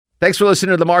Thanks for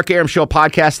listening to the Mark Arum Show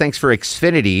podcast. Thanks for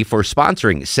Xfinity for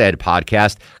sponsoring said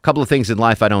podcast. A couple of things in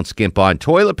life I don't skimp on.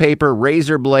 Toilet paper,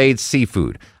 razor blades,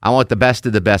 seafood. I want the best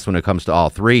of the best when it comes to all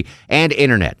three. And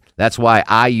internet. That's why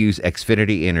I use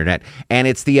Xfinity Internet. And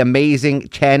it's the amazing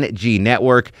 10G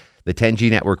network. The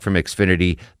 10G network from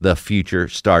Xfinity. The future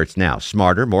starts now.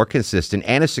 Smarter, more consistent,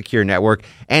 and a secure network.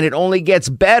 And it only gets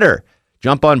better.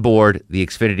 Jump on board the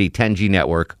Xfinity 10G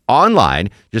network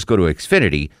online. Just go to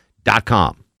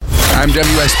Xfinity.com. I'm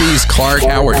WSB's Clark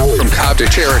Howard. From Cobb to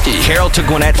Cherokee, Carroll to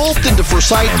Gwinnett, Fulton to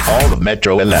Forsyth, and all the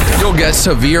Metro 11. You'll get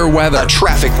severe weather, a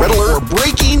traffic red alert, or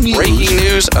breaking news. Breaking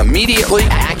news immediately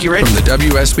accurate from the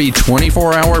WSB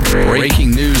 24-hour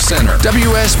Breaking News Center.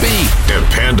 WSB.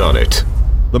 Depend on it.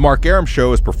 The Mark Arum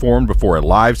Show is performed before a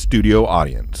live studio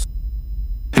audience.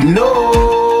 No,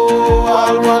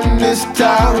 I want this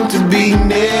town to be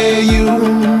near you.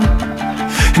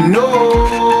 No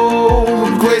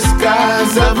gray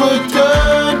skies ever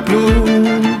turn blue.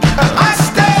 I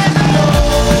stand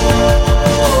alone.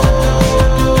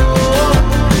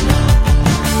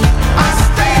 I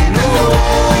stand alone.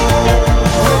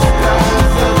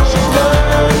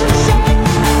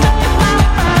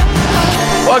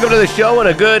 Welcome to the show and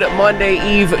a good Monday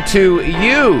Eve to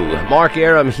you. Mark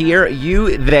Arum here,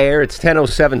 you there. It's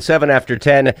 10:07 after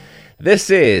 10. This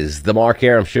is the Mark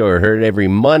Arum Show. Heard every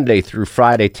Monday through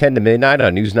Friday, 10 to midnight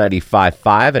on News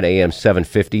 95.5 and AM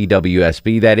 750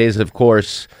 WSB. That is, of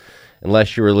course,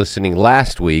 unless you were listening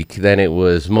last week, then it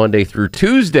was Monday through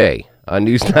Tuesday on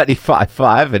News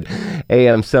 95.5 and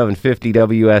AM 750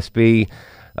 WSB.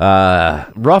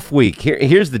 Rough week.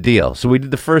 Here's the deal. So we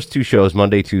did the first two shows,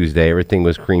 Monday, Tuesday. Everything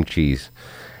was cream cheese.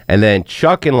 And then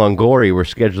Chuck and Longoria were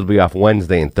scheduled to be off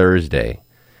Wednesday and Thursday.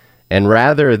 And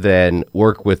rather than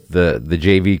work with the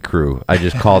JV crew, I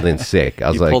just called in sick. I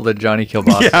was pulled a Johnny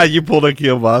Kilbasa. Yeah, you pulled a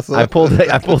Kielbasa. I pulled the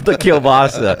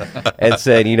Kielbasa and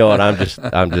said, you know what, I'm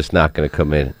just not going to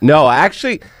come in. No, I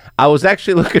was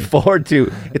actually looking forward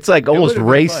to. It's like almost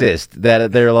racist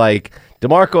that they're like,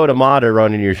 DeMarco D'Amata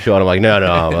running your show, and I'm like, no,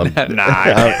 I'm good. Not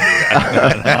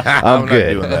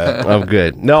doing that. I'm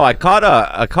good. No, I caught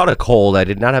a cold. I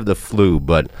did not have the flu,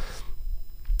 but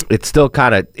it's still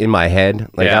kind of in my head.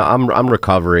 Like Yeah. I'm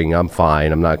recovering. I'm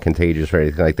fine. I'm not contagious or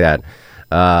anything like that.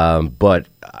 But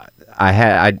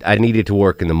I needed to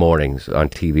work in the mornings on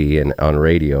TV and on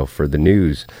radio for the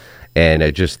news, and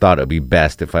I just thought it'd be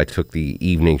best if I took the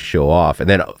evening show off. And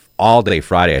then all day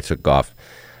Friday I took off.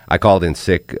 I called in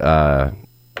sick in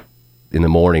the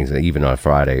mornings, and even on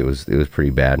Friday it was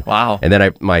pretty bad. Wow. And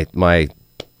then my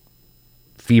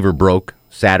fever broke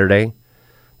Saturday.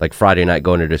 Like Friday night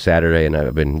going into Saturday, and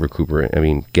I've been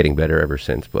getting better ever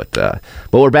since. But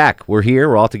we're back. We're here.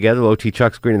 We're all together. Low T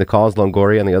Chuck screening the calls.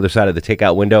 Longoria on the other side of the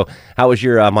takeout window. How was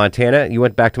your Montana? You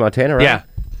went back to Montana, right?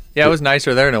 Yeah, it was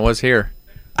nicer there than it was here.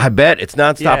 I bet. It's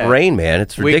nonstop rain, man.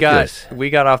 It's ridiculous.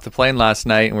 We got off the plane last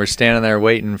night, and we're standing there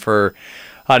waiting for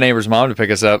a neighbor's mom to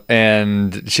pick us up,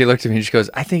 and she looked at me and she goes,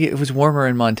 I think it was warmer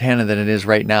in Montana than it is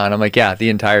right now. And I'm like, yeah, the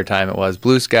entire time it was.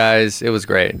 Blue skies. It was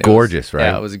great. Gorgeous, right?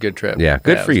 Yeah, it was a good trip. Yeah,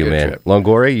 good for you, man. Trip.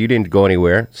 Longoria, you didn't go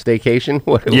anywhere? Staycation?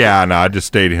 Yeah, no, I just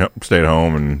stayed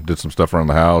home and did some stuff around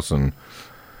the house, and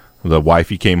the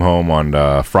wifey came home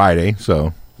on Friday,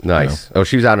 so. Nice. Oh,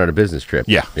 she was out on a business trip.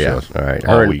 Yeah. All right.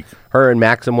 All week. Her and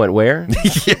Maxim went where?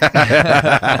 Nashville?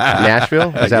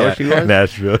 Is that where she was?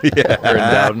 Nashville,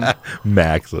 yeah.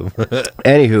 Maxim.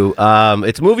 Anywho,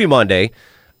 it's Movie Monday.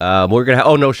 We're going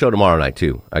to no show tomorrow night,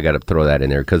 too. I got to throw that in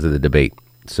there because of the debate.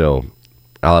 So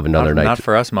I'll have another night. Not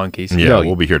for us monkeys. Yeah,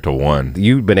 we'll be here till 1.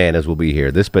 You bananas will be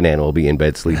here. This banana will be in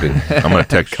bed sleeping. I'm going to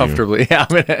text comfortably. Yeah,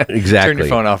 I'm gonna Exactly. turn your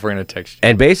phone off. We're going to text you.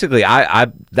 And basically,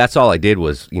 I that's all I did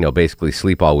was, basically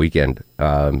sleep all weekend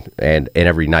and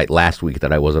every night last week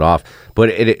that I wasn't off. But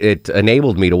it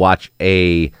enabled me to watch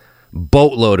a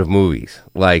boatload of movies.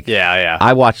 Like, Yeah.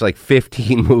 I watched like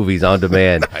 15 movies on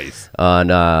demand Nice. on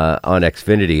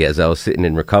Xfinity as I was sitting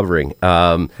and recovering.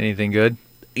 Anything good?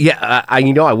 Yeah,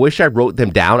 I wish I wrote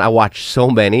them down. I watched so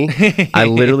many. I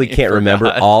literally can't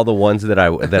remember all the ones that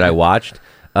I watched.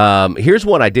 Here's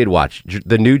one I did watch.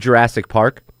 The new Jurassic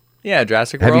Park. Yeah,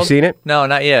 Jurassic World. Have you seen it? No,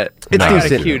 not yet. It's I got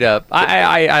decent. it queued up.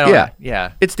 I don't.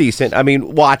 Yeah. It's decent. I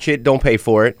mean, watch it. Don't pay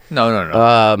for it.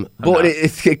 No. But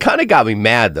it kind of got me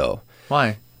mad, though.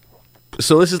 Why?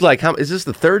 So this is like, is this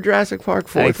the third Jurassic Park?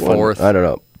 I think fourth. I don't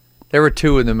know. There were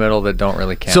two in the middle that don't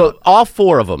really count. So all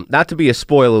four of them, not to be a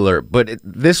spoiler alert, but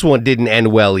this one didn't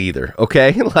end well either,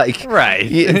 okay? Like, Right.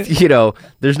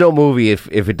 there's no movie if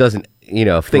it doesn't,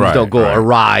 if things don't go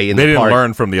awry in They the didn't park.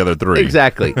 learn from the other three.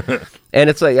 Exactly. And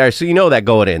it's like, all right, so that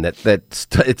going in, that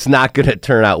it's not going to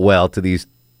turn out well to these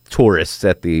tourists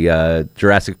at the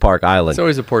Jurassic Park Island. It's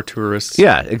always a poor tourist.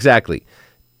 Yeah, exactly.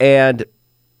 And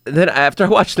then after I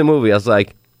watched the movie, I was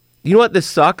like, you know what? This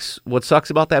sucks. What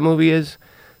sucks about that movie is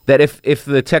that if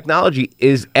the technology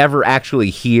is ever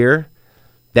actually here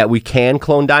that we can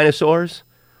clone dinosaurs,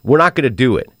 we're not going to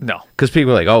do it. No. Because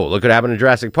people are like, oh, look what happened in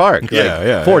Jurassic Park.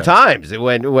 Yeah, Four times. It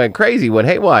went crazy, went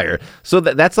haywire. So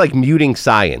that's like muting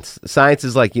science. Science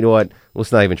is like, you know what?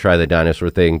 Let's not even try the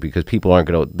dinosaur thing because people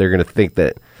they're going to think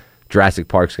that Jurassic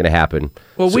Park's going to happen.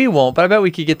 Well, we won't, but I bet we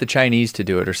could get the Chinese to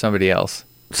do it or somebody else.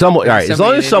 All right, as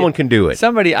long as someone can do it.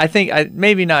 Somebody, I think,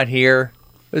 maybe not here.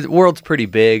 The world's pretty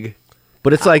big.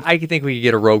 But it's like I think we could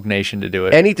get a rogue nation to do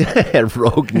it. Any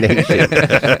rogue nation.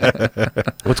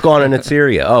 What's going on in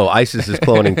Syria? Oh, ISIS is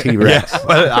cloning T-Rex.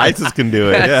 ISIS can do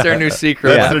it. That's their new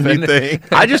secret. That's their new thing.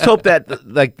 I just hope that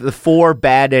like the 4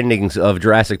 bad endings of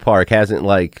Jurassic Park hasn't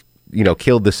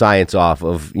killed the science off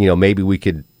of maybe we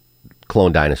could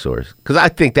clone dinosaurs because I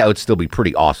think that would still be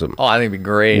pretty awesome. Oh, I think it'd be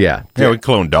great. Yeah, we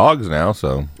clone dogs now,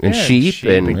 so and sheep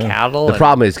and cattle. The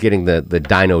problem is getting the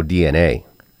dino DNA.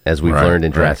 As we've learned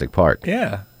in Jurassic Park.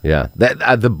 Yeah. Yeah.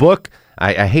 That the book,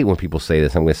 I hate when people say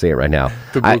this. I'm going to say it right now.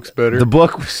 The book's better. The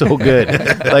book was so good.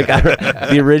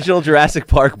 The original Jurassic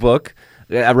Park book,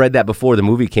 I read that before the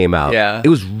movie came out. Yeah. It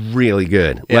was really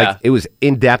good. Yeah. Like, it was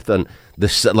in-depth on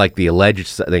the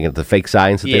alleged, the fake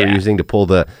science that they were using to pull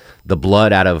the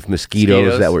blood out of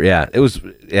mosquitoes that were, it was,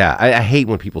 I hate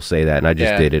when people say that, and I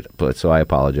just did it, so I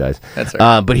apologize. That's all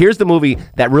right. But here's the movie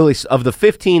that really, of the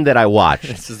 15 that I watched.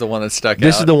 This is the one that stuck out.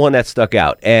 This is the one that stuck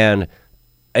out, and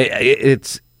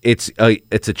it's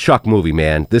a Chuck movie,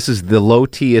 man. This is the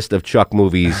low-tiest of Chuck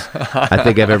movies I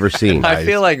think I've ever seen. I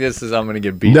feel like I'm going to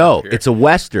get beat No, up here. it's a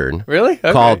Western. Really?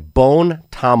 Okay. Called Bone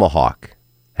Tomahawk.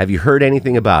 Have you heard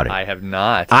anything about it? I have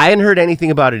not. I hadn't heard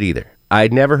anything about it either.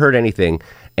 I'd never heard anything.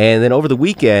 And then over the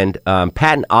weekend,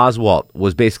 Patton Oswalt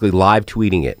was basically live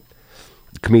tweeting it.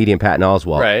 Comedian Patton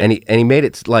Oswalt. Right. And he made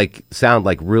it sound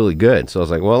like really good. So I was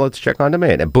like, well, let's check on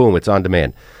demand. And boom, it's on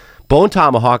demand. Bone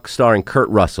Tomahawk starring Kurt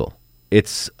Russell.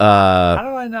 It's How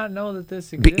do I not know that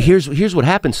this exists? here's what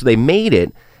happened. So they made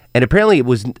it, and apparently it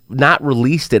was not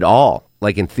released at all,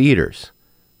 like in theaters.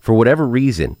 For whatever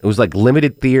reason, it was like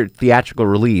limited theatrical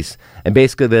release, and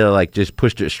basically they just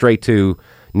pushed it straight to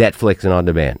Netflix and on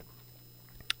demand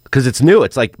because it's new.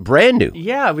 It's like brand new.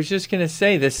 Yeah, I was just gonna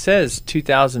say this says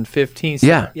 2015.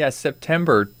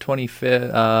 September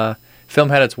 25th. Film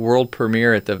had its world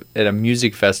premiere at a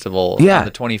music festival on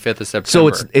the 25th of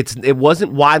September. So it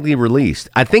wasn't widely released.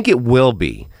 I think it will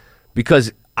be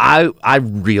because I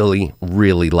really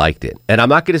really liked it, and I'm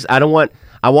not gonna.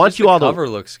 I want you all to. The cover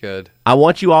looks good. I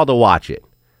want you all to watch it,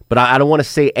 but I don't want to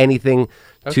say anything.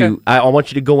 Okay. I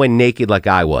want you to go in naked like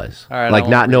I was. All right, like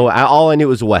not know. All I knew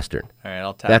was a Western. All right,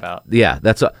 I'll tap out. Yeah,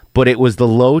 but it was the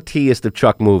low-tiest of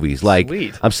Chuck movies. Like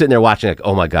Sweet. I'm sitting there watching, like,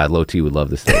 oh my God, low T would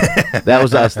love this thing. That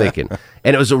was what I was thinking,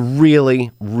 and it was a really,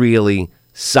 really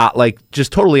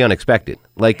just totally unexpected.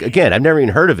 Like again, I've never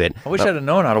even heard of it. I wish I'd have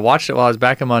known how to watch it while I was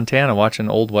back in Montana watching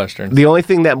old westerns. The only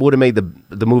thing that would have made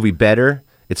the movie better,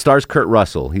 it stars Kurt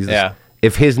Russell.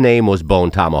 If his name was Bone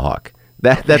Tomahawk.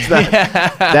 That's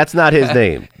not his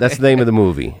name. That's the name of the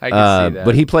movie. I can see that.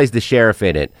 But he plays the sheriff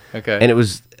in it. Okay. And it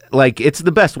was it's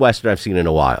the best Western I've seen in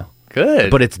a while.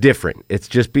 Good. But it's different. It's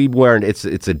just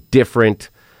it's a different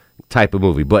type of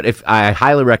movie. But I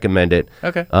highly recommend it.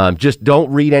 Okay. Just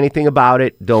don't read anything about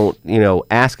it. Don't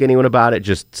ask anyone about it.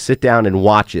 Just sit down and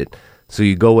watch it. So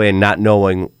you go in not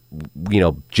knowing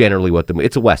generally what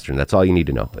it's a Western. That's all you need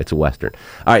to know. It's a Western.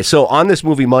 All right. So on this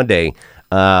movie Monday,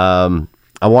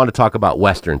 I want to talk about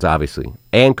Westerns, obviously,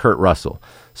 and Kurt Russell.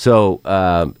 So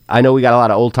I know we got a lot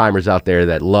of old-timers out there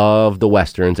that love the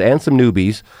Westerns and some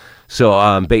newbies.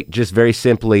 So just very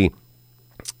simply,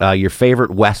 your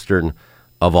favorite Western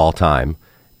of all time.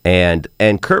 And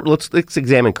Kurt, let's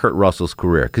examine Kurt Russell's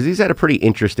career because he's had a pretty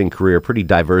interesting career, pretty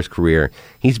diverse career.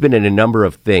 He's been in a number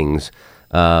of things.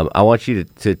 I want you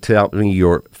to tell me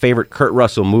your favorite Kurt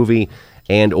Russell movie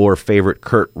and or favorite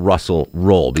Kurt Russell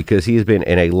role, because he has been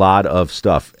in a lot of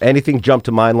stuff. Anything jump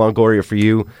to mind, Longoria, for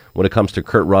you when it comes to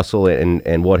Kurt Russell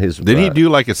and what his... Did he do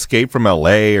like Escape from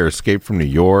L.A. or Escape from New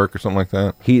York or something like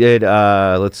that? He did,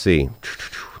 let's see.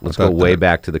 Let's go way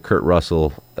back to the Kurt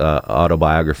Russell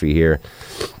autobiography here.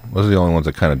 Those are the only ones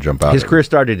that kind of jump out. His career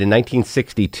started in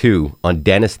 1962 on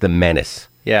Dennis the Menace.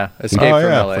 Yeah, Escape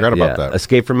from L.A. I forgot about that.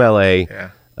 Escape from L.A.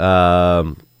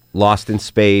 Yeah. Lost in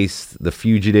Space, The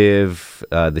Fugitive,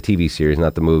 the TV series,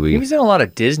 not the movie. He was in a lot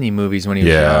of Disney movies when he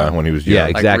was young. when he was young. Yeah,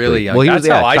 exactly. Like really young. Well, he That's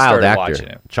was how I child started actor. watching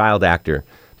him. Child actor,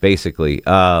 basically.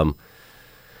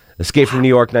 Escape from New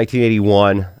York,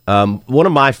 1981. One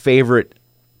of my favorite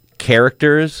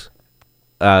characters.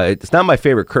 It's not my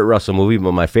favorite Kurt Russell movie,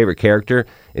 but my favorite character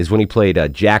is when he played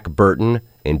Jack Burton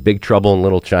in Big Trouble in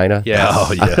Little China. Yes. Oh,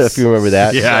 I don't know if you remember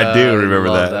that. Yeah, I do remember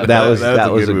love that.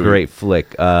 That was a great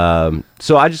flick.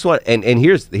 So I just want and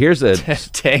here's a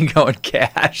Tango and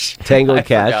Cash. Tango I and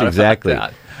Cash, forgot about exactly.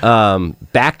 that.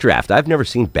 Backdraft. I've never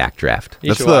seen Backdraft.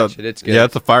 You should watch it. It's good. Yeah,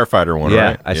 it's a firefighter one, Yeah,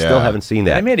 right? I still haven't seen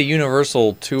that. They made a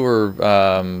Universal tour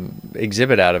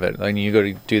exhibit out of it. When you go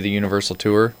to do the Universal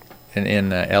tour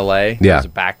in L.A., Yeah. there's a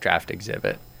Backdraft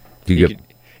exhibit. Do you get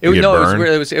It was get no,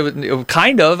 burned? it was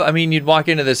kind of. I mean, you'd walk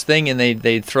into this thing and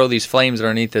they'd throw these flames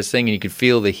underneath this thing and you could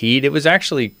feel the heat. It was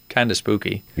actually kind of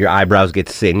spooky. your eyebrows get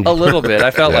singed? A little bit. I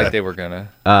felt like they were gonna.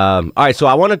 All right, so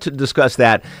I wanted to discuss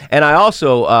that, and I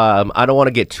also I don't want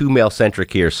to get too male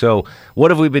centric here. So,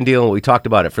 what have we been dealing with? We talked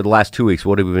about it for the last 2 weeks.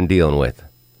 What have we been dealing with?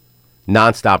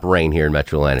 Nonstop rain here in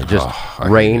Metro Atlanta, just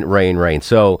rain.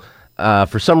 So,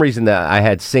 for some reason, that I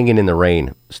had "Singing in the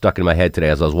Rain" stuck in my head today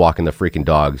as I was walking the freaking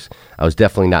dogs. I was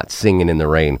definitely not singing in the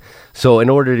rain. So, in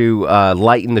order to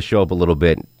lighten the show up a little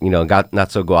bit,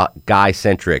 not so guy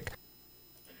centric,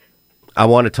 I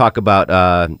want to talk about.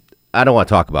 I don't want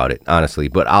to talk about it, honestly,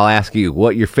 but I'll ask you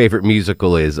what your favorite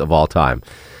musical is of all time.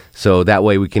 So that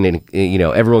way we can,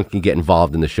 everyone can get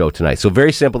involved in the show tonight. So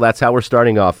very simple. That's how we're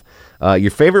starting off.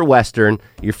 Your favorite Western,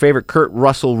 your favorite Kurt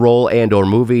Russell role and or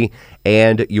movie,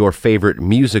 and your favorite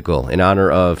musical in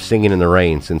honor of Singing in the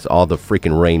Rain, since all the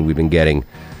freaking rain we've been getting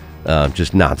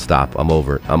just nonstop. I'm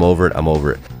over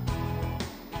it.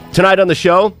 Tonight on the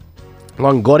show,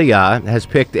 Longoria has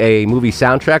picked a movie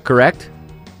soundtrack, correct?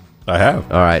 I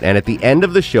have. All right, and at the end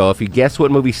of the show, if you guess what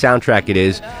movie soundtrack it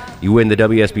is, you win the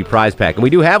WSB prize pack. And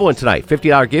we do have one tonight,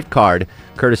 $50 gift card,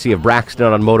 courtesy of Braxton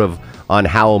Automotive on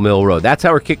Howell Mill Road. That's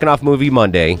how we're kicking off Movie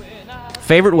Monday.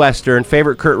 Favorite Western,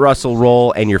 favorite Kurt Russell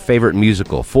role, and your favorite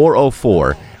musical.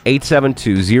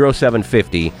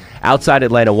 404-872-0750. Outside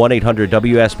Atlanta,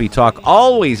 1-800-WSB Talk.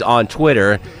 Always on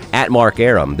Twitter, at Mark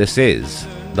Arum. This is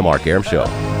The Mark Arum Show.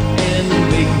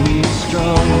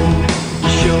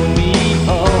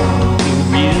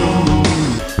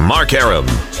 Mark Arum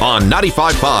on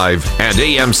 95.5 and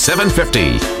AM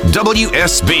 750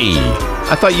 WSB.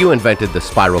 I thought you invented the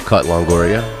spiral cut,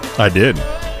 Longoria. I did.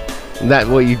 Isn't that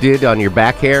what you did on your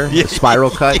back hair? The spiral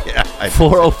cut? Yeah,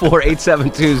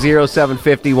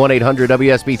 404-872-0750,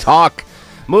 1-800-WSB Talk.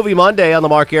 Movie Monday on the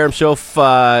Mark Arum Show.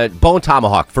 Bone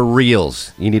Tomahawk, for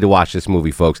reals. You need to watch this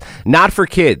movie, folks. Not for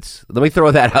kids. Let me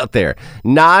throw that out there.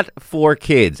 Not for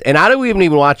kids. And I don't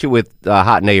even watch it with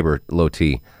Hot Neighbor, Low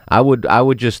T. I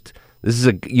would just, this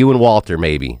is you and Walter,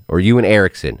 maybe, or you and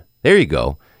Erickson. There you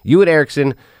go. You and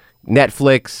Erickson,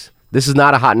 Netflix. This is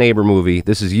not a Hot Neighbor movie.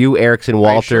 This is you, Erickson,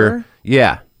 Walter. Sure?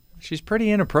 Yeah. She's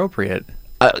pretty inappropriate.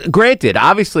 Granted,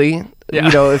 obviously, Yeah.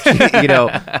 if she,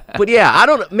 but yeah, I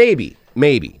don't, maybe.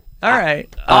 All right,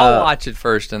 I'll watch it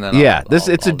first, and then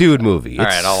it's a dude movie. All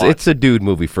right, I'll watch it's a dude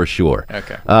movie for sure.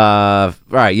 Okay. All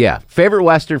right, yeah. Favorite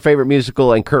Western, favorite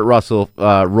musical, and Kurt Russell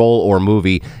role or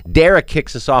movie. Derek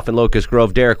kicks us off in Locust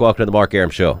Grove. Derek, welcome to the Mark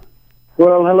Arum Show.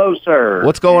 Well, hello, sir.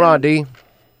 What's going on, D?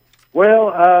 Well,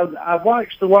 I've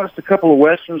watched a couple of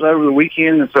Westerns over the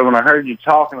weekend, and so when I heard you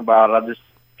talking about it, I just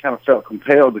kind of felt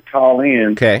compelled to call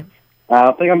in. Okay.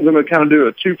 I think I'm going to kind of do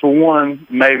a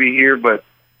 2-for-1 maybe here, but,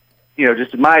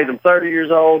 just amazed. I'm 30 years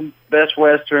old, best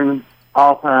Western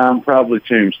all time, probably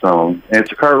Tombstone. And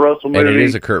it's a Kurt Russell movie. And it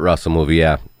is a Kurt Russell movie,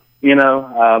 yeah.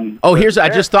 I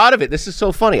just thought of it. This is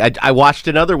so funny. I watched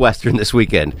another Western this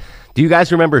weekend. Do you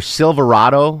guys remember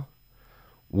Silverado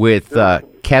with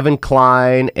Kevin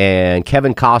Kline and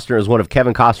Kevin Costner? It was one of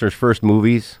Kevin Costner's first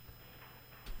movies.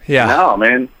 Yeah. No,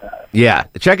 man. Yeah,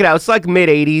 check it out. It's like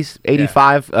mid-'80s,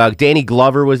 85. Danny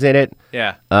Glover was in it.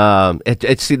 Yeah.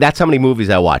 That's how many movies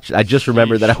I watched. I just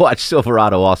remembered that I watched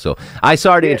Silverado also.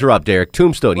 Sorry to interrupt, Derek.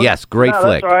 Tombstone, yes, great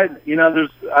flick. That's all right.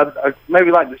 I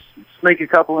maybe like to sneak a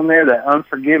couple in there. That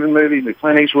Unforgiven movie, the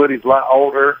Clint Eastwood, he's a lot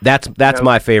older. That's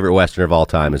my favorite Western of all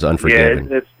time is Unforgiven.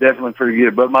 Yeah, it's definitely pretty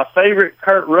good. But my favorite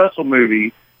Kurt Russell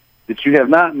movie that you have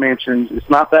not mentioned, it's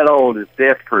not that old, is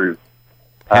Death Proof.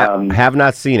 Have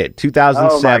not seen it.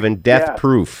 2007, Death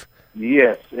Proof.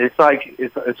 Yes, it's like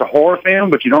it's a horror film,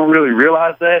 but you don't really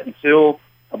realize that until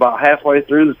about halfway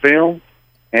through the film.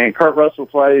 And Kurt Russell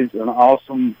plays an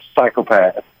awesome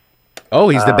psychopath. Oh,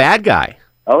 he's the bad guy.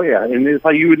 Oh yeah, and it's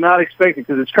like you would not expect it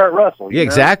because it's Kurt Russell. Yeah,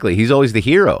 exactly. He's always the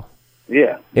hero.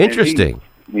 Yeah, interesting.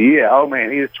 Oh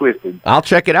man, he is twisted. I'll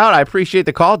check it out. I appreciate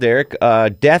the call, Derek.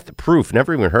 Death Proof.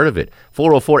 Never even heard of it.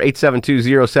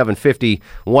 404-872-0750,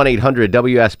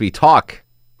 1-800-WSB Talk.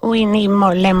 We need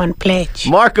more lemon pledge.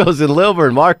 Marco's in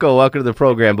Lilburn. Marco, welcome to the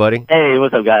program, buddy. Hey,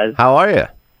 what's up, guys? How are you?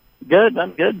 Good,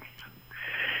 I'm good.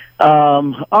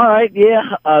 All right,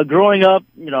 yeah. Growing up,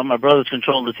 my brothers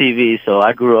controlled the TV, so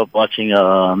I grew up watching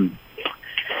the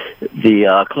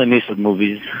Clint Eastwood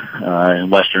movies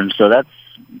and westerns. So that's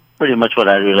pretty much what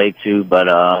I relate to. But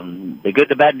The Good,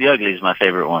 the Bad, and the Ugly is my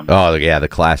favorite one. Oh yeah, the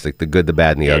classic, The Good, the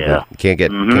Bad, and the Ugly. Can't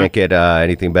get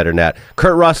anything better than that.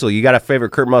 Kurt Russell, you got a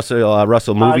favorite Kurt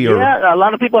Russell movie? Yeah, a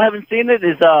lot of people haven't seen it.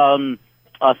 Is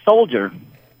Soldier.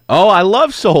 Oh, I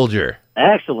love Soldier.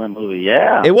 Excellent movie,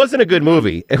 yeah. It wasn't a good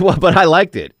movie, but I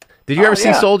liked it. Did you ever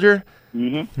see Soldier?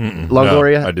 Mm-hmm.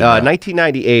 Longoria? No, I did not.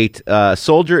 1998,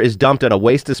 Soldier is dumped on a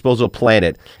waste disposal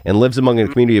planet and lives among a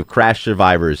community of crash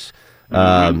survivors.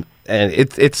 And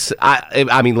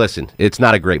I mean, listen, it's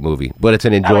not a great movie, but it's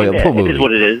an enjoyable movie. It is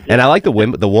what it is. And I like the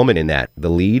woman in that, the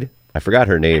lead. I forgot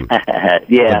her name.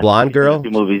 Yeah. The blonde girl?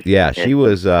 Movies. Yeah, she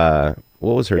was, what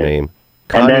was her name?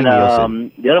 And Connie then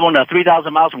Nielsen. the other one,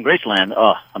 3,000 Miles from Graceland.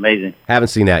 Oh, amazing. Haven't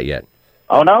seen that yet.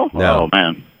 Oh, no? No. Oh,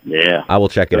 man. Yeah. I will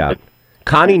check it out.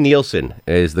 Connie Nielsen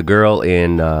is the girl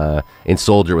in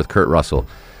Soldier with Kurt Russell.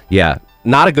 Yeah,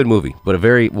 not a good movie, but a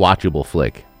very watchable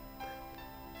flick.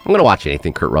 I'm going to watch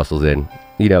anything Kurt Russell's in.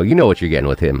 You know what you're getting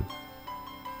with him.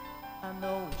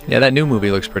 Yeah, that new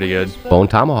movie looks pretty good. Bone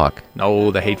Tomahawk.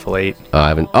 No, The Hateful Eight. I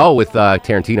haven't. Oh, with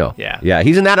Tarantino. Yeah. Yeah,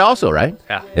 he's in that also, right?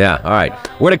 Yeah. Yeah, all right.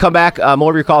 We're going to come back.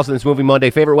 More of your calls on this movie Monday.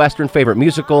 Favorite Western, favorite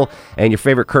musical, and your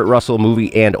favorite Kurt Russell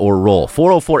movie and or role.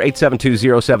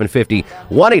 404-872-0750,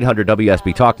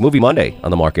 1-800-WSB Talk. Movie Monday on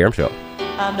The Mark Arum Show.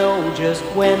 I know just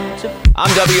when to...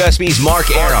 I'm WSB's Mark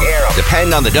Arum.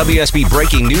 Depend on the WSB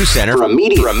Breaking News Center for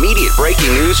immediate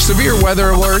breaking news, severe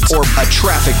weather alerts, or a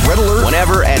traffic red alert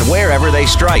whenever and wherever they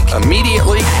strike.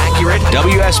 Immediately accurate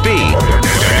WSB.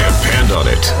 Depend on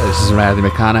it. This is Matthew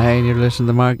McConaughey, and you're listening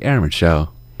to The Mark Arum Show.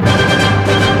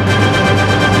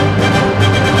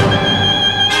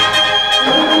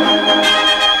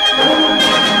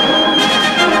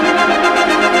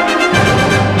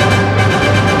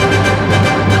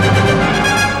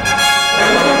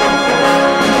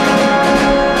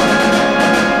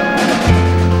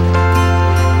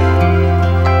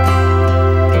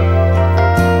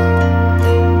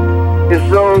 It's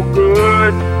so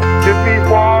good to be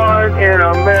born in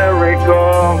America,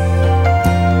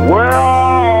 where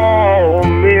all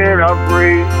men are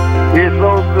free. It's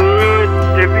so good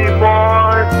to be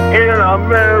born in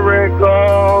America,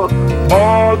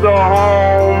 all the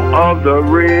home of the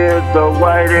red, the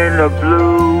white, and the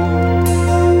blue.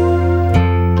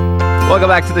 Welcome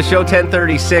back to the show,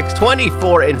 1036,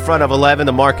 24 in front of 11,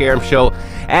 the Mark Arum Show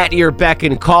at your beck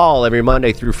and call every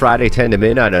Monday through Friday, 10 to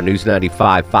midnight on News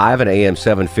 95.5 and AM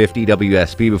 750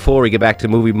 WSB. Before we get back to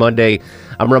Movie Monday,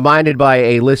 I'm reminded by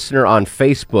a listener on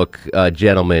Facebook,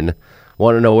 gentlemen,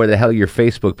 want to know where the hell your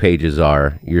Facebook pages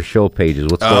are, your show pages,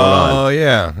 what's going on? Oh,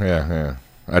 yeah.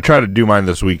 I tried to do mine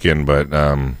this weekend, but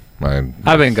I've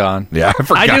been gone. Yeah, I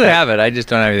forgot. I do have it. I just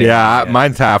don't have anything. Yeah,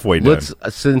 mine's halfway done.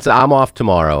 Since I'm off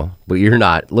tomorrow, but you're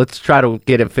not, let's try to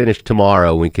get it finished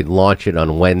tomorrow. We can launch it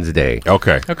on Wednesday.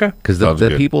 Okay. Because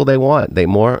the people they want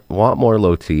more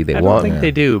low T. I don't think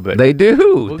they do, but they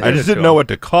do. I just didn't know what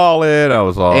to call it. I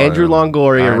was all Andrew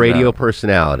Longoria, radio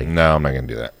personality. No, I'm not gonna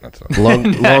do that. That's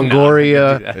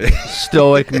Longoria,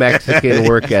 stoic Mexican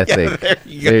work ethic.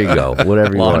 There you go.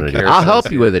 Whatever you want to do. I'll help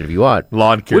you with it if you want.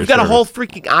 Lawn care. We've got a whole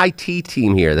freaking IT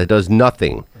team here that does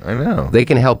nothing. I know. They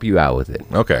can help you out with it.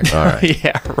 Okay. All right.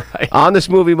 Yeah, right. On this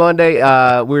Movie Monday,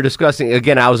 we were discussing,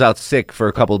 again, I was out sick for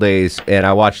a couple days, and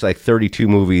I watched like 32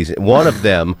 movies. One of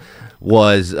them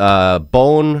was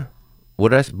Bone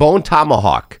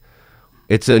Tomahawk.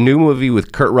 It's a new movie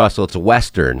with Kurt Russell. It's a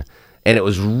Western, and it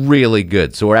was really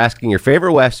good. So we're asking your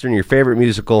favorite Western, your favorite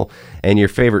musical, and your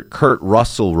favorite Kurt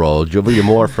Russell role. Julia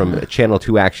Moore from Channel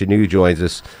 2 Action News joins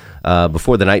us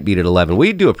before the night beat at 11.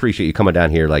 We do appreciate you coming down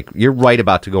here. Like, you're right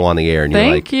about to go on the air, and you're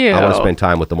Thank you. I want to spend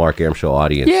time with the Mark Arum Show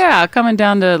audience. Yeah, coming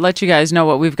down to let you guys know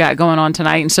what we've got going on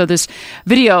tonight. And so this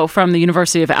video from the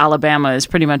University of Alabama is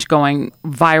pretty much going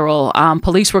viral.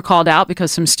 Police were called out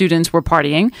because some students were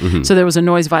partying. Mm-hmm. So there was a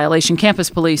noise violation. Campus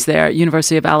police there at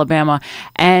University of Alabama.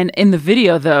 And in the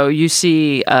video, though, you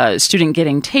see a student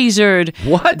getting tasered.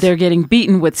 What? They're getting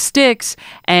beaten with sticks.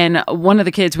 And one of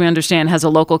the kids, we understand, has a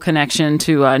local connection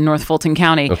to North Fulton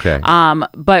County. Okay.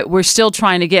 But we're still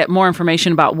trying to get more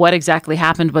information about what exactly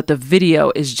happened. But the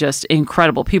video is just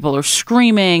incredible. People are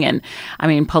screaming, and I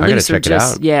mean, police I are gotta check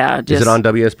just it out. Is it on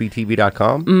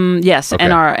WSBTV.com? Yes, Okay.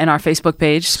 and our Facebook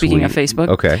page. Speaking of Sweet. Facebook,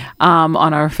 Okay. on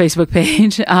our Facebook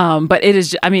page. But it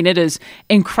is, I mean, it is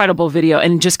incredible video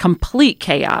and just complete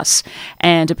chaos.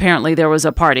 And apparently there was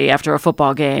a party after a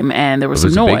football game, and there was It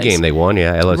was some a noise. big game they won,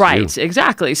 yeah, LSU. Right,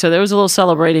 exactly. So there was a little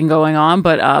celebrating going on,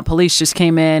 but police just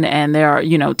came in in, and there are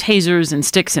tasers and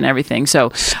sticks and everything. So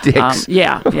sticks.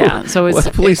 Yeah. So it's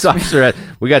well, police officer.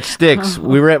 We got sticks.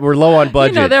 We're low on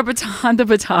budget. They're the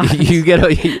batons. You get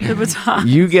the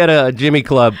batons. You get a Jimmy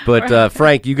Club, but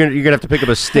Frank, you're gonna have to pick up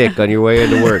a stick on your way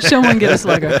into work. Someone get a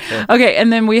slugger. Okay,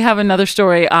 and then we have another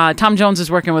story. Tom Jones is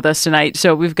working with us tonight,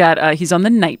 so we've got he's on the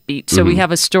night beat. So we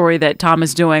have a story that Tom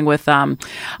is doing with a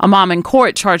mom in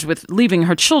court charged with leaving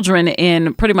her children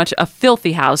in pretty much a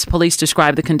filthy house. Police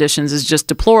describe the conditions as just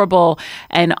deplorable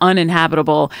and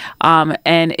uninhabitable.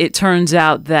 And it turns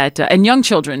out that and young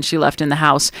children she left in the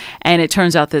house, and it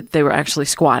turns out that they were actually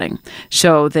squatting.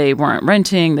 So they weren't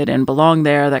renting, they didn't belong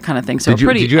there, that kind of thing. So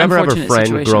did you ever have a friend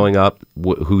situation. growing up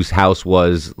whose house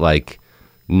was like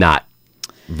not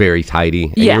very tidy?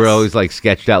 And yes. you were always like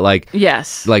sketched out like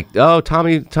yes. Like, oh,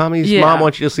 Tommy's mom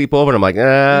wants you to sleep over, and I'm like,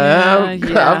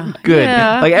 I'm good.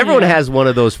 Yeah, like everyone has one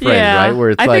of those friends, right?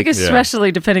 Where it's I like, think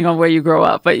especially depending on where you grow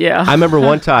up, but yeah. I remember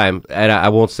one time, and I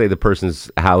won't say the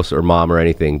person's house or mom or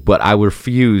anything, but I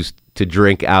refused to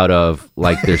drink out of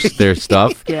like their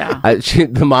stuff. Yeah.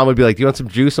 The mom would be like, "Do you want some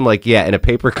juice?" I'm like, "Yeah," in a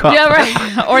paper cup. Yeah,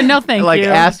 right. Or no, thank like you.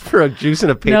 asked for a juice in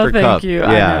a paper cup. No, thank you.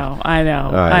 Yeah. I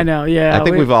know. Right. I know. Yeah. I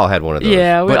think we've all had one of those.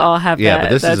 Yeah, we all have that. Yeah, but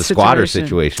this that is a squatter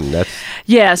situation. That's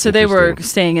so they were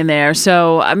staying in there.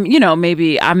 So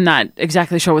maybe I'm not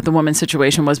exactly sure what the woman's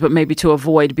situation was, but maybe to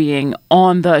avoid being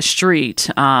on the street,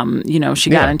 she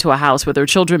got into a house with her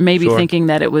children, maybe thinking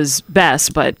that it was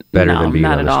best, but better no, than being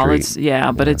not on at the all.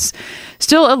 street. But it's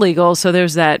still illegal. So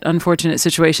there's that unfortunate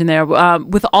situation there.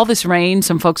 With all this rain,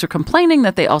 some folks are complaining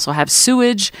that they also have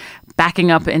sewage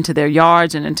backing up into their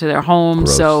yards and into their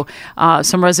homes. Gross. So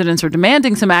some residents are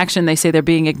demanding some action. They say they're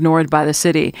being ignored by the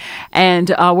city. And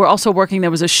we're also working.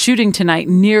 There was a shooting tonight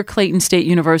near Clayton State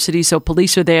University. So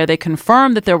police are there. They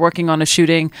confirmed that they're working on a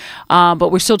shooting,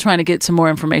 but we're still trying to get some more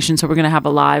information. So we're going to have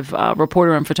a live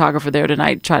reporter and photographer there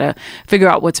tonight, try to figure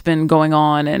out what's been going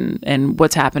on and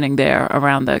what's happening there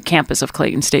around the campus of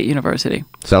Clayton State University.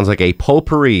 Sounds like a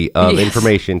potpourri of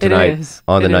information tonight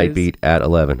on the night beat at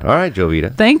 11. All right,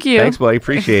 Jovita. Thank you. Thanks, buddy.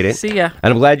 Appreciate it. See ya.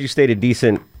 And I'm glad you stayed a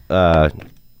decent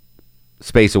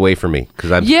space away from me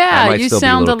because I might you still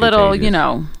sound be a little, you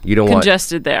don't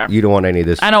congested there. You don't want any of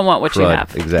this. I don't want what you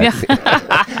have. Exactly.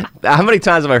 How many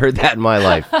times have I heard that in my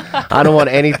life? I don't want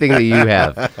anything that you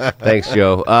have. Thanks,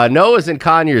 Joe. Noah's in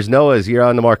Conyers. Noah's, you're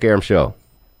on the Mark Arum Show.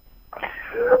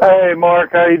 Hey,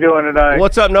 Mark. How you doing tonight?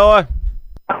 What's up, Noah?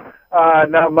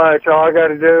 Not much. All I got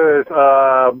to do is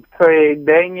say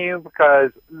dang you because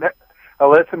I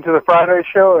listened to the Friday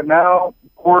show, and now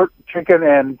pork, chicken,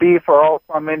 and beef are all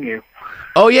on menu.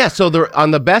 Oh, yeah. So they're on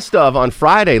the best of on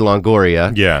Friday,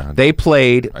 Longoria. Yeah. They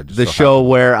played the show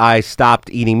where I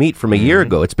stopped eating meat from a year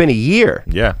ago. It's been a year.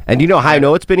 Yeah. And you know how I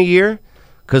know it's been a year?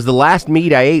 Because the last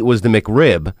meat I ate was the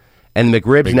McRib, and the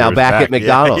McRib's now back at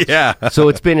McDonald's. Yeah. So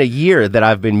it's been a year that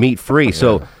I've been meat-free.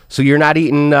 So you're not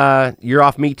eating, you're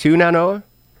off meat too now, Noah?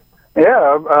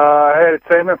 Yeah, I had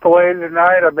salmon fillet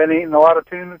tonight. I've been eating a lot of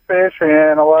tuna fish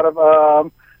and a lot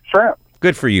of shrimp.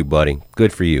 Good for you, buddy.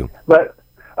 Good for you. But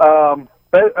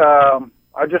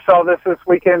I just saw this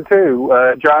weekend,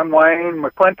 too. John Wayne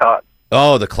McClintock.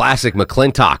 Oh, the classic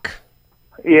McClintock.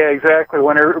 Yeah, exactly.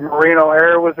 When Marino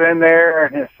O'Hara was in there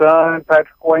and his son,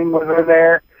 Patrick Wayne, was in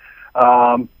there.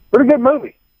 Pretty good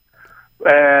movie.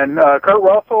 And Kurt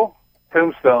Russell,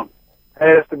 Tombstone.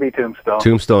 It has to be Tombstone.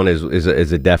 Tombstone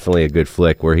is definitely a good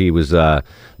flick where he was the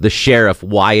sheriff,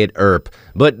 Wyatt Earp.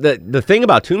 But the thing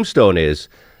about Tombstone is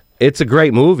it's a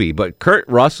great movie, but Kurt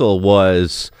Russell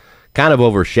was kind of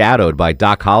overshadowed by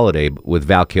Doc Holliday with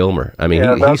Val Kilmer. I mean,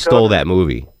 he stole that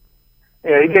movie.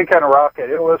 Yeah, he did kind of rock it.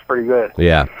 It was pretty good.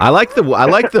 Yeah, I like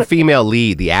the female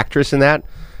lead, the actress in that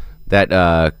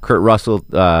Kurt Russell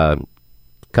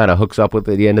kind of hooks up with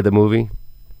at the end of the movie.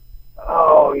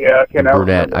 Oh yeah, I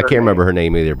can't remember her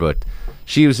name either, but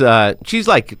she's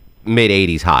like mid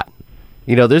 80s hot.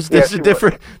 You know, there's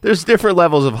different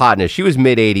levels of hotness. She was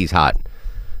mid 80s hot.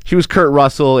 She was Kurt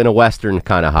Russell in a Western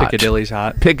kind of hot. Piccadilly's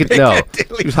hot. No,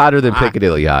 she was hotter than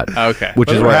Piccadilly hot. Okay,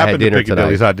 which is where I had dinner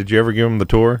Piccadilly's tonight. hot. Did you ever give him the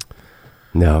tour?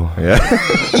 No. Yeah.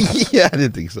 Yeah, I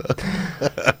didn't think so.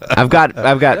 I've got.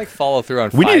 like follow through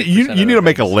on. You need to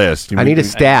make a list. I need a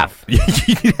staff. You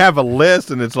need to have a list,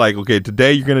 and it's like, okay,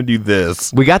 today you're going to do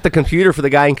this. We got the computer for the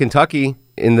guy in Kentucky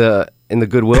in the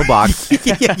Goodwill box.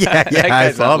 yeah,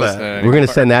 I saw that. We're going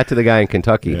to send that to the guy in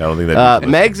Kentucky. Yeah, I don't think that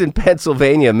Meg's in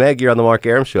Pennsylvania. Meg, you're on the Mark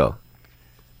Arum Show.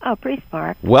 Oh, pretty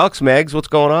smart. Welks, Megs, what's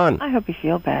going on? I hope you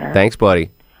feel better. Thanks, buddy.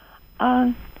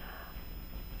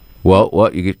 Well,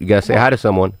 what you got to say hi to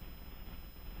someone.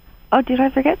 Oh, did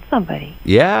I forget somebody?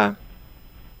 Yeah.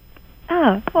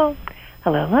 Oh, well,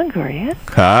 Hello, Longoria.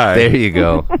 Hi. There you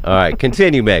go. All right,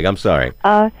 continue, Meg. I'm sorry.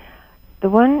 The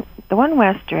one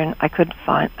Western I couldn't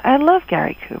find. I love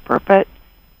Gary Cooper, but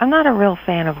I'm not a real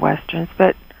fan of Westerns,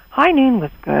 but High Noon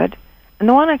was good. And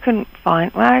the one I couldn't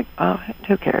find,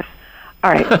 who cares?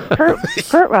 All right,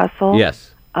 Kurt Russell.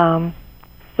 Yes.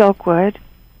 Silkwood.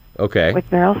 Okay. With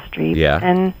Meryl Streep. Yeah.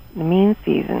 And The Mean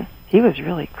Season. He was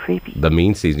really creepy. The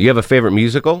Mean Season. You have a favorite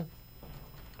musical?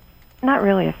 Not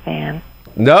really a fan.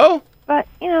 No? But,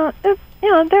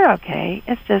 they're okay.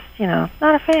 It's just, not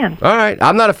a fan. All right.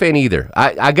 I'm not a fan either.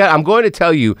 I'm going to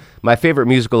tell you my favorite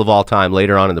musical of all time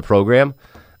later on in the program.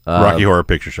 Rocky Horror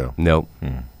Picture Show. Nope.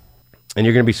 And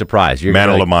you're going to be surprised. Man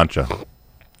of La Mancha.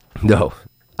 No.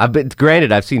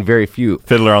 Granted, I've seen very few.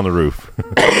 Fiddler on the Roof.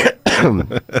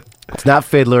 It's not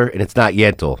Fiddler, and it's not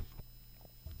Yentl.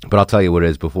 But I'll tell you what it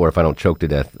is before if I don't choke to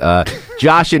death.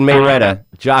 Josh and Mayretta.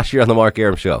 Josh, you're on the Mark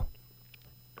Arum Show.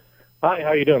 Hi,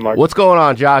 how you doing, Mark? What's going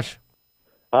on, Josh?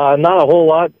 Not a whole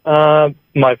lot.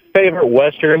 My favorite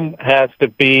Western has to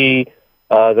be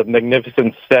The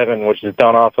Magnificent Seven, which is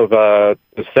done off of The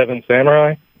Seven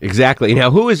Samurai. Exactly.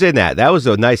 Now, who is in that? That was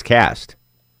a nice cast.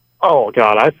 Oh,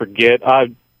 God, I forget.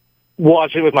 I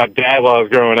watched it with my dad while I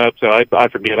was growing up, so I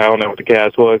forget. I don't know what the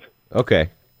cast was. Okay.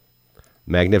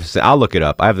 Magnificent. I'll look it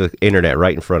up. I have the internet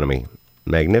right in front of me.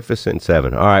 Magnificent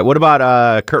Seven. All right. What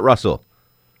about Kurt Russell?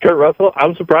 Kurt Russell?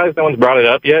 I'm surprised no one's brought it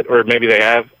up yet, or maybe they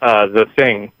have. The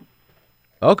Thing.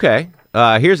 Okay.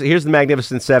 Here's the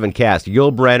Magnificent Seven cast.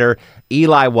 Yul Brynner,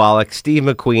 Eli Wallach, Steve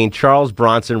McQueen, Charles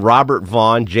Bronson, Robert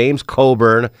Vaughn, James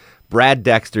Coburn, Brad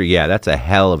Dexter. Yeah, that's a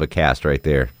hell of a cast right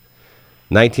there.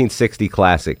 1960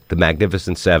 classic, The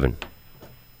Magnificent Seven.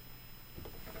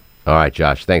 All right,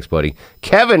 Josh. Thanks, buddy.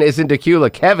 Kevin is in Tequila.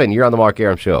 Kevin, you're on the Mark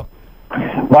Arum Show.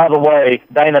 By the way,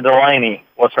 Dana Delaney,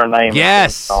 what's her name?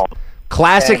 Yes.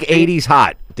 Classic 80s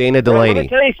hot, Dana Let Delaney. me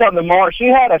tell you something, Mark. She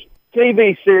had a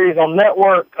TV series on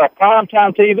network,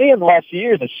 primetime TV in the last few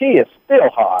years, and she is still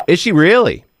hot. Is she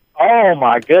really? Oh,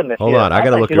 my goodness. Hold on, I got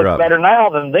to look she her looks up. better now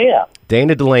than then.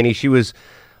 Dana Delaney, she was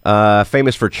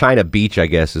famous for China Beach, I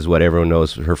guess, is what everyone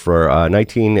knows her for.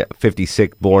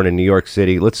 1956, born in New York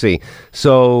City. Let's see.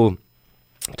 So,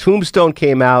 Tombstone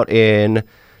came out in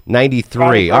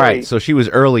 93. All right, so she was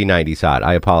early 90s hot.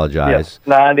 I apologize. Yes,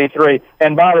 93.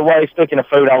 And by the way, speaking of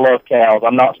food, I love cows.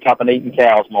 I'm not stopping eating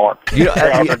cows, Mark.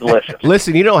 Cows are delicious.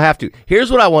 Listen, you don't have to.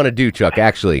 Here's what I want to do, Chuck,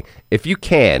 actually. If you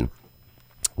can,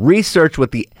 research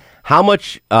how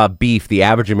much beef the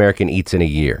average American eats in a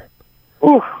year.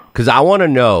 Because I want to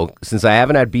know, since I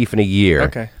haven't had beef in a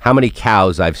year, how many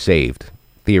cows I've saved,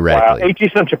 theoretically. Wow, eat you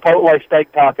some Chipotle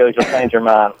steak tacos, you'll change your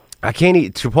mind. I can't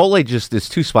eat. Chipotle just is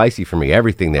too spicy for me.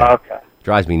 Everything there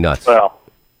drives me nuts. Well,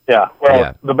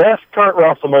 the best Kurt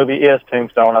Russell movie is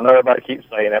Tombstone. I know everybody keeps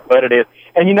saying it, but it is.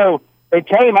 And, it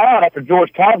came out after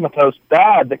George Cosmatos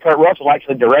died that Kurt Russell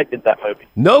actually directed that movie.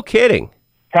 No kidding.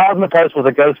 Cosmatos was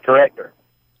a ghost director.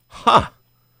 Huh.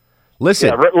 Listen.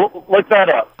 Yeah, look that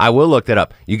up. I will look that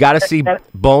up. You got to see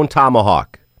Bone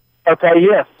Tomahawk. Okay,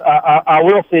 yes, I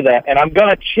will see that. And I'm going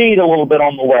to cheat a little bit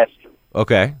on the Western.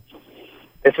 Okay.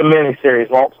 It's a miniseries,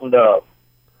 Lonesome Dove.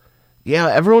 Yeah,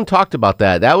 everyone talked about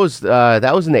that. That was in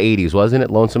the 80s, wasn't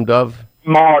it? Lonesome Dove?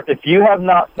 Mark, if you have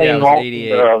not seen Lonesome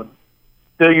Dove,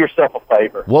 do yourself a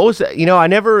favor. What was that? I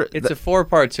never... It's a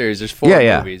 4-part series. There's 4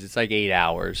 movies. It's like 8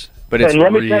 hours. But it's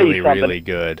really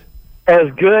good.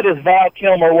 As good as Val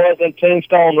Kilmer was in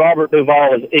Tombstone, Robert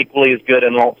Duvall is equally as good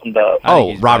in Lonesome Dove.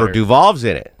 Oh, Robert Duvall's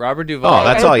in it. Robert Duvall. Oh,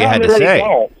 that's all you had to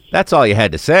say. That's all you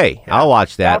had to say. I'll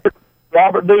watch that.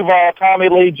 Robert Duvall, Tommy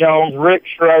Lee Jones, Rick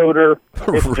Schroeder.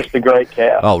 It's just a great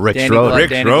cast. Oh, Rick Schroeder.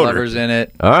 Danny Glover's in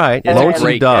it. All right. It's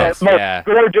Lonesome Dove. The most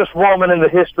gorgeous woman in the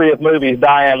history of movies,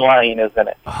 Diane Lane, is in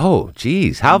it. Oh,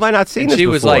 geez. How have I not seen this She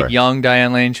before? was like young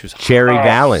Diane Lane. She was Cherry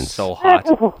Valance. So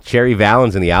hot. Cherry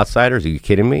Valance in The Outsiders. Are you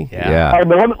kidding me? Yeah. All right,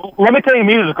 but let me tell you a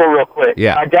musical real quick.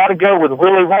 Yeah. I got to go with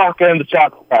Willy Wonka and the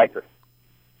Chocolate Factory.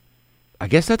 I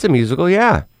guess that's a musical,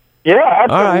 yeah. Yeah,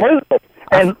 absolutely. All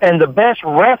And the best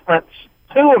reference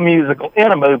to a musical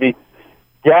in a movie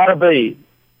gotta be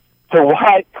to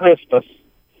White Christmas.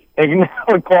 And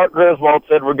when Clark Griswold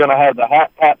said we're going to have the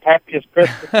happiest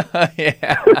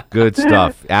Christmas. Good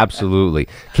stuff. Absolutely.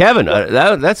 Kevin,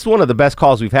 that's one of the best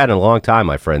calls we've had in a long time,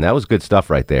 my friend. That was good stuff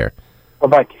right there. Well,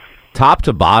 thank you. Top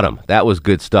to bottom, that was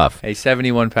good stuff. Hey,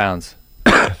 71 pounds.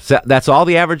 So that's all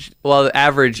the average? Well, the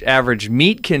average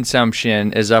meat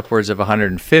consumption is upwards of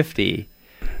 150.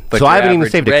 But so I haven't even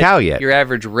saved a cow yet. Your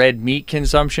average red meat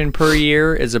consumption per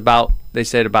year is about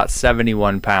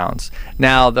 71 pounds.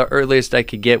 Now, the earliest I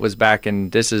could get was back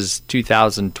in, this is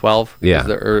 2012. Yeah.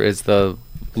 Is the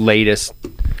latest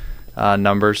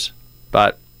numbers.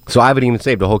 But So I haven't even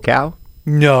saved a whole cow?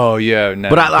 No, yeah, no.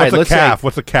 But all right, What's a let's calf? say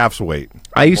What's a calf's weight?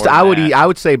 I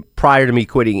would say prior to me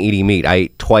quitting eating meat, I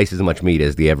ate twice as much meat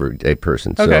as the everyday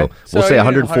person. Okay. So we'll say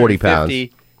 140 pounds.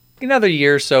 Another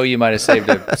year or so, you might have saved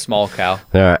a small cow.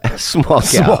 All right, small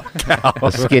cow.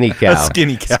 A skinny cow. A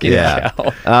skinny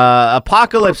cow.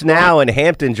 Apocalypse Now in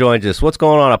Hampton joins us. What's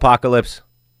going on, Apocalypse?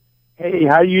 Hey,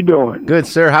 how you doing? Good,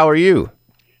 sir. How are you?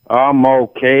 I'm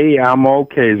okay.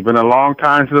 It's been a long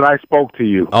time since I spoke to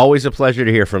you. Always a pleasure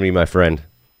to hear from you, my friend.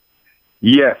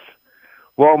 Yes.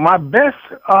 Well, my best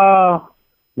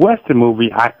Western movie,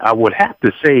 I would have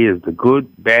to say, is The Good,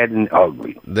 Bad, and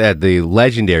Ugly. The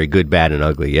legendary Good, Bad, and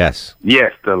Ugly, yes.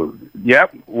 Yes. With,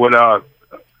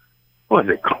 what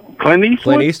is it, Clint Eastwood?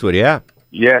 Clint Eastwood, yeah.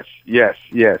 Yes.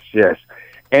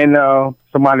 And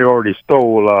somebody already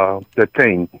stole The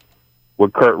Thing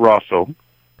with Kurt Russell.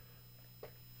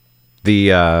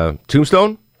 The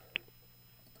Tombstone?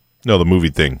 No, the movie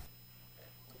Thing.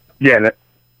 Yeah,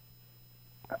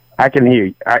 I can hear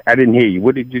you. I didn't hear you.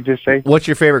 What did you just say? What's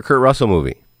your favorite Kurt Russell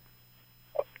movie?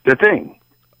 The Thing.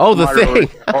 Oh, The Thing.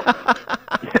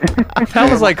 That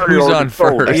was like who's on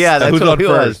first. Yeah, that's Who's what on it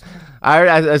was. first?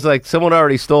 I was like, someone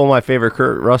already stole my favorite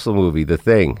Kurt Russell movie, The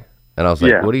Thing. And I was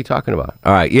like, what are you talking about?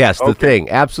 All right, yes, The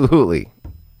Thing. Absolutely.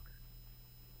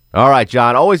 All right,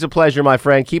 John. Always a pleasure, my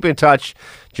friend. Keep in touch.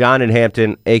 John in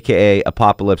Hampton, a.k.a.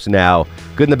 Apocalypse Now.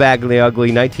 Good in the Bad and the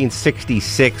Ugly,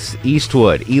 1966.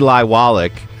 Eastwood, Eli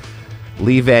Wallach,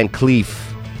 Lee Van Cleef.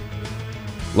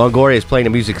 Longoria is playing a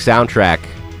music soundtrack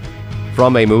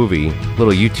from a movie.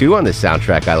 Little U2 on this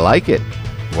soundtrack. I like it.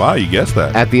 Wow, you guessed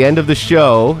that. At the end of the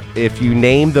show, if you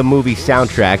name the movie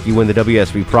soundtrack, you win the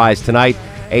WSB prize tonight,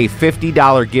 a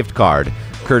 $50 gift card,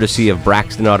 courtesy of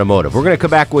Braxton Automotive. We're going to come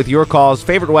back with your calls.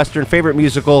 Favorite Western, favorite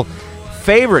musical,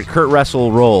 favorite Kurt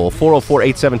Russell role,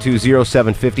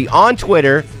 404-872-0750. On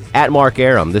Twitter, at Mark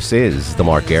Arum. This is The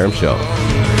Mark Arum Show.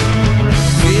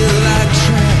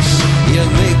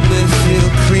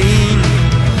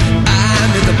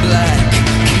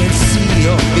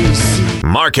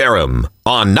 Mark Arum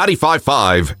on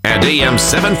 95.5 and AM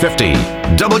 750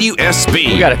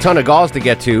 WSB. We got a ton of calls to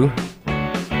get to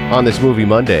on this Movie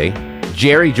Monday.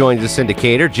 Jerry joins the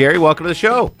syndicator. Jerry, welcome to the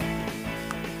show.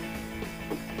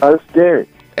 It's Gary.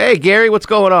 Hey, Gary, what's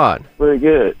going on? Pretty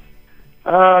good.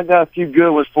 I got a few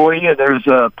good ones for you. There's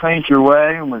Paint Your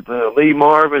Way with Lee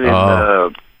Marvin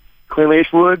and Clint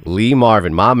Eastwood. Lee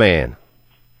Marvin, my man.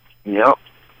 Yep.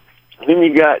 Then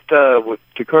you got, to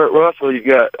Kurt Russell, you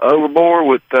got Overboard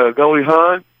with Goldie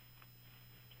Hawn.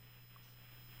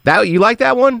 You like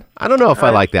that one? I don't know if I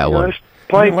like that one.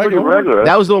 Playing pretty regular.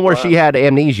 That was the one where she had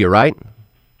amnesia, right?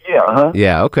 Yeah, uh-huh.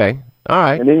 Yeah, okay. All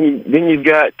right. And then you've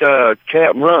got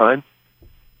Captain Run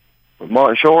with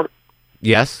Martin Short.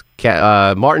 Yes.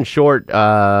 Martin Short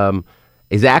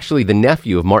is actually the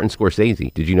nephew of Martin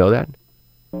Scorsese. Did you know that?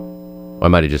 I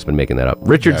might have just been making that up.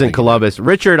 Richard's in Columbus.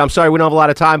 Richard, I'm sorry we don't have a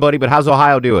lot of time, buddy, but how's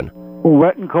Ohio doing?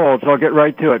 Wet and cold, so I'll get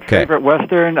right to it. Okay. Favorite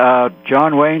Western,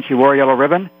 John Wayne, She Wore a Yellow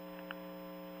Ribbon.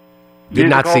 Did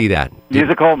not see that.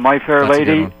 Musical, My Fair That's a good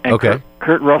Lady. one. And Okay.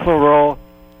 Kurt Russell role,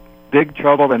 Big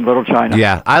Trouble in Little China.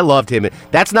 Yeah, I loved him.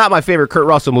 That's not my favorite Kurt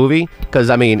Russell movie because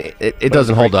I mean it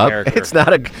doesn't hold up. character. It's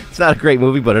not a great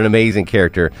movie, but an amazing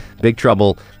character. Big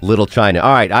Trouble, Little China.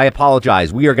 All right, I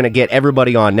apologize. We are going to get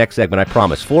everybody on next segment. I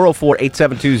promise.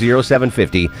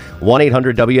 404-872-0750,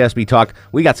 1-800-WSB Talk.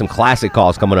 We got some classic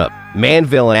calls coming up.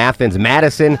 Manville and Athens,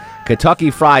 Madison,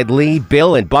 Kentucky Fried Lee,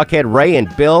 Bill and Buckhead, Ray and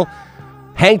Bill.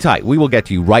 Hang tight. We will get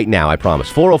to you right now, I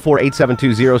promise.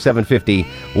 404-872-0750,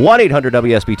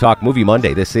 1-800-WSB Talk, Movie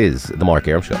Monday. This is The Mark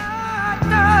Arum Show.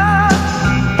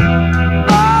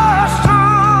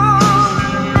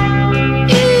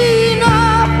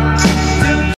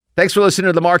 Thanks for listening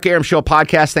to the Mark Arum Show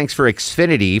podcast. Thanks for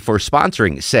Xfinity for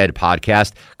sponsoring said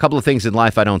podcast. A couple of things in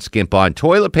life I don't skimp on.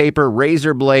 Toilet paper,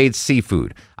 razor blades,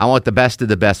 seafood. I want the best of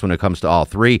the best when it comes to all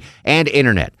three. And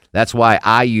internet. That's why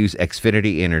I use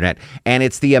Xfinity Internet. And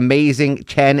it's the amazing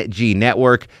 10G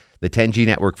network. The 10G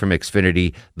network from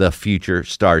Xfinity. The future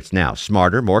starts now.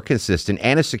 Smarter, more consistent,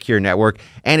 and a secure network.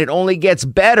 And it only gets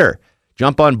better.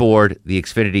 Jump on board the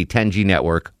Xfinity 10G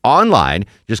network online.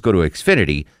 Just go to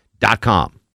Xfinity.com.